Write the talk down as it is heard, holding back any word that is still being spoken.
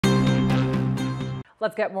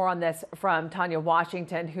Let's get more on this from Tanya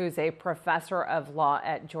Washington, who's a professor of law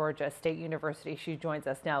at Georgia State University. She joins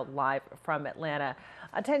us now live from Atlanta.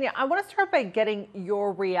 Tanya, I want to start by getting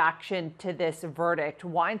your reaction to this verdict.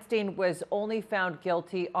 Weinstein was only found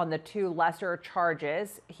guilty on the two lesser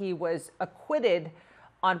charges. He was acquitted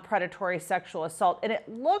on predatory sexual assault, and it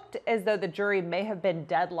looked as though the jury may have been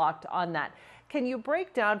deadlocked on that. Can you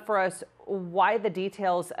break down for us why the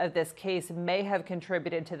details of this case may have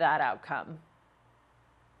contributed to that outcome?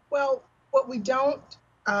 Well, what we don't,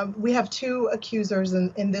 we have two accusers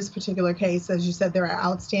in this particular case. As you said, there are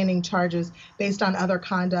outstanding charges based on other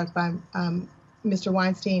conduct by Mr.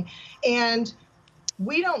 Weinstein. And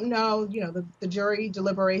we don't know, the jury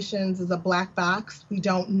deliberations is a black box. We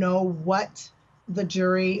don't know what the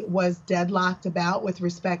jury was deadlocked about with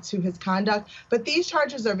respect to his conduct. But these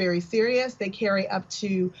charges are very serious. They carry up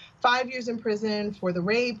to 5 years in prison for the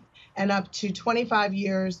rape and up to 25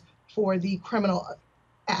 years for the criminal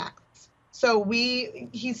acts. So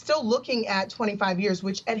he's still looking at 25 years,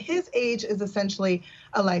 which at his age is essentially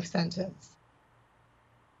a life sentence.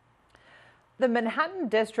 The Manhattan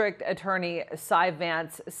District Attorney Cy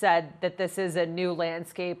Vance said that this is a new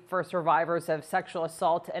landscape for survivors of sexual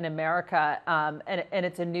assault in America, and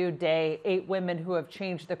it's a new day. 8 women who have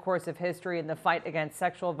changed the course of history in the fight against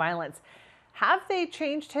sexual violence. Have they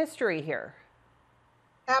changed history here?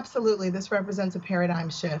 Absolutely. This represents a paradigm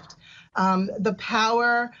shift. The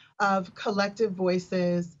power of collective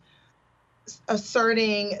voices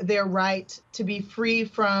asserting their right to be free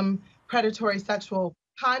from predatory sexual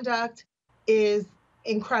conduct is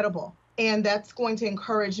incredible. And that's going to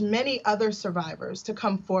encourage many other survivors to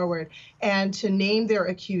come forward and to name their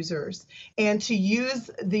accusers and to use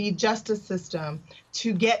the justice system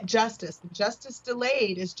to get justice. Justice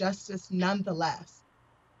delayed is justice nonetheless.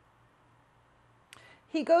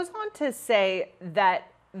 He goes on to say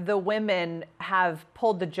that the women have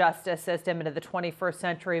pulled the justice system into the 21st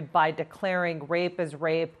century by declaring rape as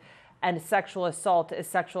rape and sexual assault as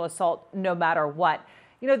sexual assault no matter what.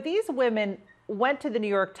 These women went to the New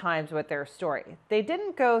York Times with their story. They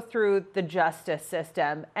didn't go through the justice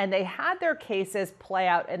system, and they had their cases play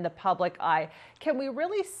out in the public eye. Can we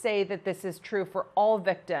really say that this is true for all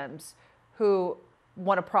victims who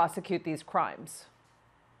want to prosecute these crimes?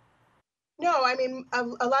 No, I mean,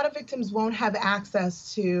 a lot of victims won't have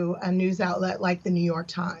access to a news outlet like the New York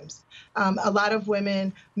Times. A lot of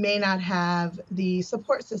women may not have the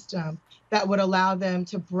support system that would allow them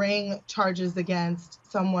to bring charges against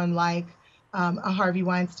someone like a Harvey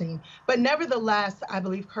Weinstein. But nevertheless, I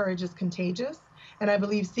believe courage is contagious. And I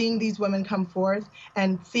believe seeing these women come forth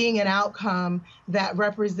and seeing an outcome that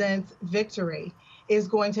represents victory is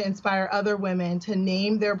going to inspire other women to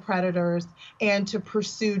name their predators and to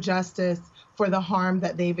pursue justice for the harm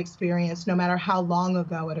that they've experienced, no matter how long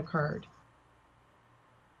ago it occurred.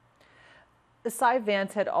 Cy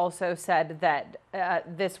Vance had also said that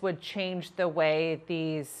this would change the way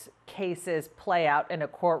these cases play out in a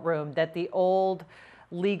courtroom, that the old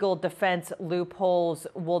legal defense loopholes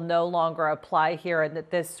will no longer apply here, and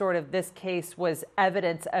that this case was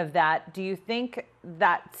evidence of that. Do you think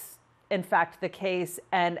that's in fact the case,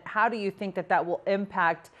 and how do you think that will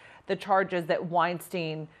impact the charges that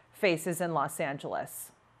Weinstein faces in Los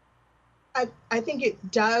Angeles? I think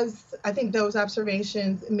it does. I think those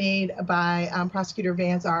observations made by Prosecutor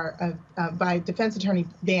Vance by Defense Attorney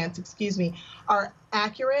Vance, are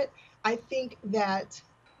accurate. I think that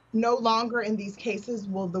no longer in these cases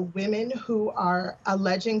will the women who are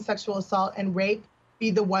alleging sexual assault and rape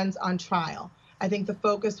be the ones on trial. I think the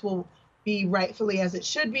focus will be, rightfully as it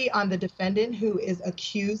should be, on the defendant who is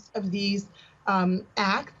accused of these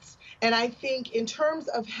acts. And I think in terms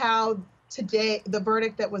of how today, the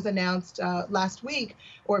verdict that was announced last week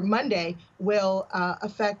or Monday will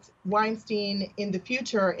affect Weinstein in the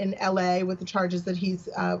future in LA with the charges that he's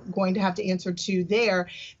going to have to answer to there,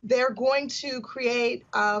 they're going to create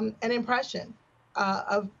an impression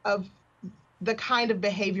of the kind of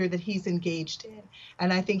behavior that he's engaged in.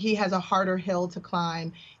 And I think he has a harder hill to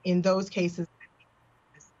climb in those cases.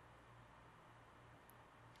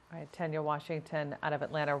 All right, Tanya Washington out of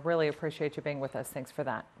Atlanta, really appreciate you being with us. Thanks for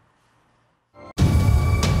that.